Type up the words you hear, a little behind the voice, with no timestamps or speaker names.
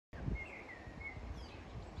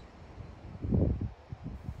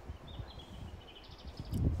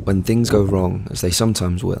When things go wrong, as they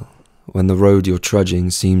sometimes will, when the road you're trudging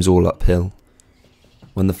seems all uphill,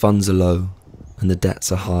 when the funds are low and the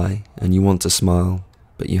debts are high and you want to smile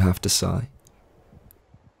but you have to sigh,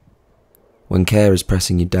 when care is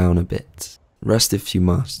pressing you down a bit, rest if you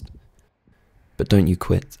must, but don't you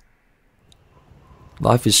quit.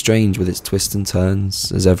 Life is strange with its twists and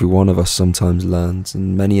turns, as every one of us sometimes learns,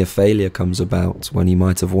 and many a failure comes about when he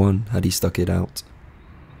might have won had he stuck it out.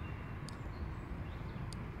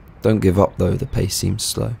 Don't give up though the pace seems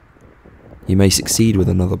slow. You may succeed with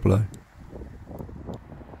another blow.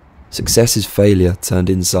 Success is failure turned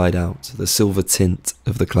inside out, the silver tint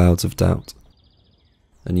of the clouds of doubt.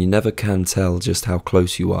 And you never can tell just how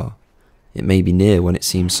close you are. It may be near when it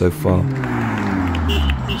seems so far.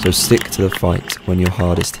 So stick to the fight when you're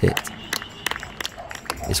hardest hit.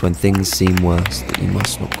 It's when things seem worse that you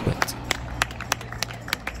must not quit.